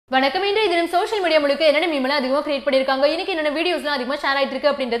வணக்கம். இன்று இது சோஷியல் மீடியா முழுக்க என்னென்ன மீம்லாம் அதிகமாக கிரியேட் பண்ணியிருக்காங்க, இன்னைக்கு என்னென்ன வீடியோஸ்லாம் அதிகமாக ஷேர் ஆயிட்டு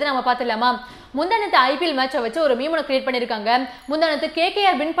இருக்கு அப்படின்றத நம்ம பார்த்துடலாமா? முந்தானத்து ஐபிஎல் மேட்சை வச்சு ஒரு மீம் கிரியேட் பண்ணியிருக்காங்க. முந்தானத்து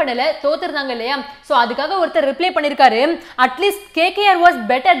கேகேஆர் வின் பண்ணல, தோத்துருந்தாங்க இல்லையா? ஸோ அதுக்காக ஒருத்தர் ரிப்ளை பண்ணியிருக்காரு, at least KKR was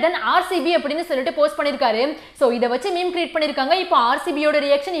better then RCB அப்படின்னு சொல்லிட்டு போஸ்ட் பண்ணியிருக்காரு. ஸோ இதை வச்சு மீம் கிரியேட் பண்ணியிருக்காங்க. இப்போ ஆர்சிபியோட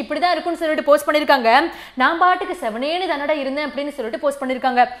ரியாக்ஷன் இப்படி தான் இருக்குன்னு சொல்லிட்டு போஸ்ட் பண்ணியிருக்காங்க. நான் பாட்டுக்கு 7 தானடா இருந்தேன் அப்படின்னு சொல்லிட்டு போஸ்ட்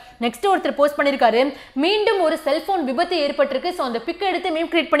பண்ணியிருக்காங்க. நெக்ஸ்ட் ஒருத்தர் போஸ்ட் பண்ணியிருக்காரு, மீண்டும் ஒரு செல்போன் விபத்து ஏற்பட்டிருக்கு. ஸோ அந்த பிக் எடுத்து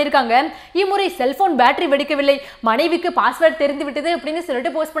மீம் கிரியேட் பண்ணியிருக்காங்க. இம்முறை செல்போன் பேட்டரி வெடிக்கவில்லை, மனைவிக்கு பாஸ்வேர்ட் தெரிந்து விட்டது அப்படின்னு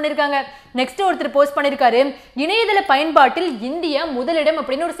சொல்லிட்டு போஸ்ட் பண்ணியிருக்காங்க. நெக்ஸ்ட் ஒருத்தர் போஸ்ட் பண்ணிருக்காரு, இணையதள பயன்பாட்டில் இந்தியா முதலிடம்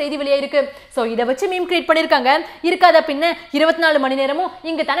அப்படின்னு ஒரு செய்தி வெளியாயிருக்கு. சோ இத வச்சு மீம் கிரியேட் பண்ணிருக்காங்க. இருக்காதா பின்ன 24 மணி நேரமும்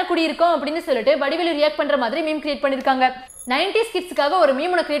இங்க தனக்குடி இருக்கும் அப்படின்னு சொல்லிட்டு வடிவேலு ரியாக்ட் பண்ற மாதிரி மீம் கிரியேட் பண்ணிருக்காங்க. 90s கிட்ஸ்க்காக ஒரு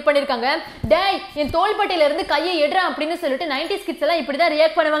மீம் ஒன்று கிரியேட் பண்ணிருக்காங்க. டேய் என் தோள்பட்டையில இருந்து கையை எடுறா அப்படின்னு சொல்லிட்டு 90s கிட்ஸ் எல்லாம் இப்படிதான்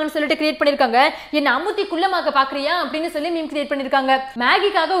ரியாக்ட் பண்ணுவாங்கன்னு சொல்லிட்டு கிரியேட் பண்ணிருக்காங்க. என்ன அமுத்தி குள்ளமாக்க பாக்குறியா அப்படின்னு சொல்லி மீம் கிரியேட் பண்ணிருக்காங்க.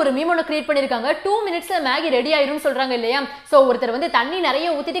 மேகிக்காக ஒரு மீம் ஒன்று கிரியேட் பண்ணிருக்காங்க. 2 மினிட்ஸ்ல மேகி ரெடி ஆயிரும் சொல்றாங்க இல்லையா? சோ ஒருத்தர் வந்து தண்ணி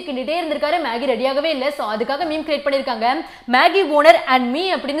நிறைய ஊத்திட்டு கிண்டிட்டே இருந்திருக்காரு, மேகி ரெடியாகவே இல்லை. சோ அதுக்காக மீம் கிரியேட் பண்ணிருக்காங்க. மேகி ஓனர் அண்ட் மீ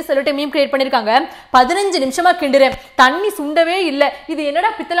அப்படின்னு சொல்லிட்டு மீம் கிரியேட் பண்ணிருக்காங்க. 15 நிமிஷமா கிண்டுறேன், தண்ணி சுண்டவே இல்லை, இது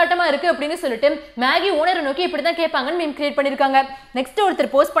என்னடா பித்தலாட்டமா இருக்கு அப்படின்னு சொல்லிட்டு மேகி ஓனரை நோக்கி இப்படிதான் கேட்பாங்கன்னு மீம் கிரியேட் பண்ணிருக்காங்க. நெக்ஸ்ட்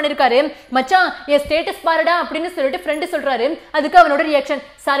ஒருத்தர் போஸ்ட் பண்ணிருக்காரு, மச்சான் என் ஸ்டேட்டஸ் பாருடா அப்படின்னு சொல்லிட்டு ஃப்ரெண்ட் சொல்றாரு. அதுக்கு அவனோட ரியாக்ஷன்,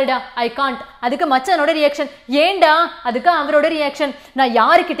 சாரிடா ஐ காண்ட். அதுக்கு மச்சானோட ரியாக்ஷன், ஏண்டா? அதுக்கு அவரோட ரியாக்ஷன், நான்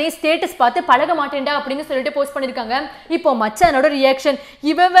யாருக்கிட்டையும் ஸ்டேட்டஸ் பார்த்து பழக மாட்டேன்டா அப்படின்னு சொல்லிட்டு போஸ்ட் பண்ணிருக்காங்க. இப்போ மச்சானோட ரியாக்ஷன்,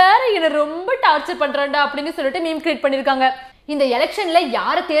 இவ வேற என்ன ரொம்ப டார்ச்சர் பண்றான்டா அப்படின்னு சொல்லிட்டு மீம் கிரியேட் பண்ணிருக்காங்க. இந்த எலெக்ஷன்ல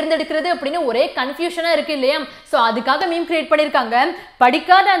யாரை தேர்ந்தெடுக்கிறது அப்படின்னு ஒரே கன்ஃபியூஷனா இருக்கு இல்லையா? சோ அதுக்காக மீம் கிரியேட் பண்ணிருக்காங்க.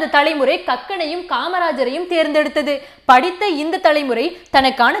 படிக்காத அந்த தலைமுறை கக்கனையும் காமராஜரையும் தேர்ந்தெடுத்தது, படித்த இந்த தலைமுறை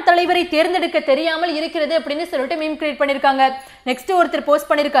தனக்கான தலைவரை தேர்ந்தெடுக்க தெரியாமல் இருக்கிறது அப்படின்னு சொல்லிட்டு மீம் கிரியேட் பண்ணிருக்காங்க. நெக்ஸ்ட் ஒருத்தர் போஸ்ட்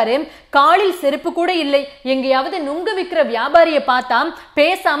பண்ணிருக்காரு, காலில் செருப்பு கூட இல்லை, எங்கேயாவது நுங்கு விற்கிற வியாபாரியை பார்த்தா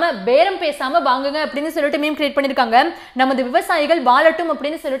பேசாம பேரம் பேசாம வாங்குங்க அப்படின்னு சொல்லிட்டு மீம் கிரியேட் பண்ணிருக்காங்க. நமது விவசாயிகள் வாழட்டும்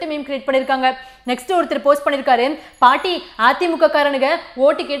அப்படின்னு சொல்லிட்டு மீம் கிரியேட் பண்ணிருக்காங்க. நெக்ஸ்ட் ஒருத்தர் போஸ்ட் பண்ணிருக்காரு, பாட்டி அதிமுக காரனுங்க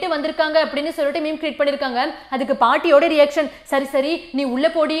ஓட்டு கேட்டு வந்திருக்காங்க அப்படின்னு சொல்லிட்டு மீம் கிரியேட் பண்ணிருக்காங்க. அதுக்கு பாட்டியோட ரியாக்ஷன், சரி சரி நீ உள்ள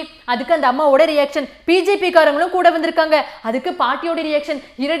போடி. அதுக்கு அந்த அம்மாவோட ரியாக்ஷன், பிஜேபி காரங்களும் கூட வந்திருக்காங்க. அதுக்கு பாட்டியோட ரியாக்ஷன்,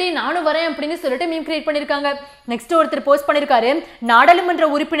 இரடி நானும் வரேன் அப்படின்னு சொல்லிட்டு மீம் கிரியேட் பண்ணிருக்காங்க. நெக்ஸ்ட் ஒருத்தர் போஸ்ட் பண்ணிருக்காரு, நாடாளுமன்ற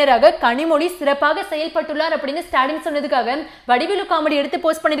உறுப்பினராக கனிமொழி சிறப்பாக செயல்பட்டுள்ளார் அப்படின்னு ஸ்டாலின் சொன்னதுக்காக வடிவேலு காமெடி எடுத்து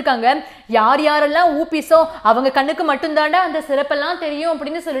போஸ்ட் பண்ணிருக்காங்க. யார் யாரெல்லாம் ஊபிசோ அவங்க கண்ணுக்கு மட்டும்தாண்டா அந்த சிறப்பெல்லாம் தெரியும்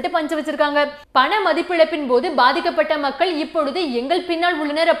அப்படின்னு சொல்லிட்டு பஞ்சு வச்சிருக்காங்க. பண மதிப்பிழப்பின் போது பாதிக்கப்பட்ட மக்கள் இப்பொழுது எங்கள் பின்னால்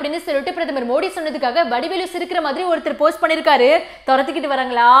உள்ளனர் அப்படின்னு சொல்லிட்டு பிரதமர் மோடி சொன்னதுக்காக வடிவேலு சிரிக்கிற மாதிரி ஒருத்தர் போஸ்ட் பண்ணிருக்காரு. துரத்துக்கிட்டு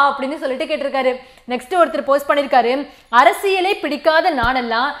வராங்களா அப்படின்னு சொல்லிட்டு கேட்டிருக்காரு. நெக்ஸ்ட் ஒருத்தர் போஸ்ட் பண்ணிருக்காரு, அரசியலை பிடிக்காத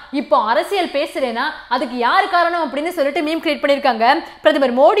நானெல்லாம் இப்போ அரசியல் பேசுறேன்னா அதுக்கு யாரு காரணம் அப்படின்னு சொல்லிட்டு மீம் கிரியேட் பண்ணிருக்காங்க.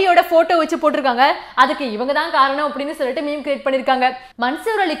 பிரதமர் மோடியோட போட்டோ வச்சு போட்டிருக்காங்க, அதுக்கு இவங்க தான் காரணம் அப்படின்னு சொல்லிட்டு மீம் கிரியேட் பண்ணிருக்காங்க.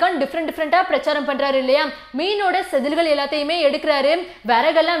 மன்சூர் அலிகான் டிஃப்ரெண்டா பிரச்சாரம் பண்றாரு இல்லையா? மீனோட செதில்கள் எல்லாத்தையுமே எடுக்கிறாரு,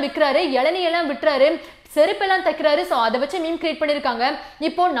 விறகெல்லாம் விற்கிறாரு, இளநியெல்லாம் விற்றாரு, செருப்பெல்லாம் தைக்கிறாரு. சோ அதை வச்சு மீம் கிரியேட் பண்ணிருக்காங்க.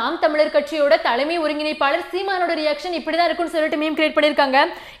 இப்போ நாம் தமிழர் கட்சியோட தலைமை ஒருங்கிணைப்பாளர் சீமானோட ரியாக்ஷன் இப்படிதான் இருக்குன்னு சொல்லிட்டு மீம் கிரியேட் பண்ணிருக்காங்க.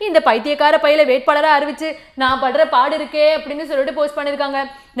 இந்த பைத்தியக்கார பையில வேட்பாளரா அறிவிச்சு நான் படுற பாடு இருக்கே அப்படின்னு சொல்லிட்டு போஸ்ட் பண்ணிருக்காங்க.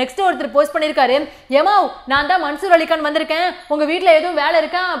 நெக்ஸ்ட் ஒருத்தர் போஸ்ட் பண்ணிருக்காரு, ஏமா நான் தான் மன்சூர் அலிகான் வந்திருக்கேன், உங்க வீட்டுல எதுவும் வேலை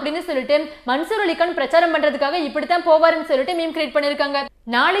இருக்கா அப்படின்னு சொல்லிட்டு மன்சூர் அலிகான் பிரச்சாரம் பண்றதுக்காக இப்படித்தான் போவாருன்னு சொல்லிட்டு மீம் கிரியேட் பண்ணிருக்காங்க.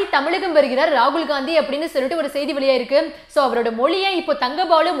 நாளை தமிழகம் வருகிறார் ராகுல் காந்தி அப்படின்னு சொல்லிட்டு ஒரு செய்தி வெளியாயிருக்கு. சோ அவரோட மொழியை இப்போ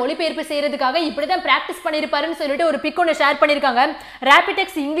தங்கபாலு மொழிபெயர்ப்பு செய்யறதுக்காக இப்படிதான் பிராக்டிஸ் பண்ணிருப்பாருன்னு சொல்லிட்டு ஒரு பிக் ஒன்று ஷேர் பண்ணிருக்காங்க.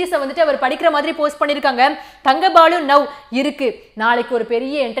 ரேபிடெக்ஸ் இங்கிலீஷை வந்துட்டு அவர் படிக்கிற மாதிரி போஸ்ட் பண்ணிருக்காங்க. தங்கபாலு நவ் இருக்கு, நாளைக்கு ஒரு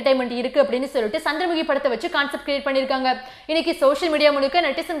பெரிய என்டர்டைன்மெண்ட் இருக்கு அப்படின்னு சொல்லிட்டு சந்திரமுகி படத்தை வச்சு கான்செப்ட் கிரியேட் பண்ணிருக்காங்க. இன்னைக்கு சோஷியல் மீடியா முழுக்க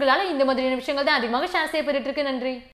நெட்டிசன்களால இந்த மாதிரியான விஷயங்கள் தான் அதிகமாக ஷேர் செய்யப்பட்டு இருக்கு. நன்றி.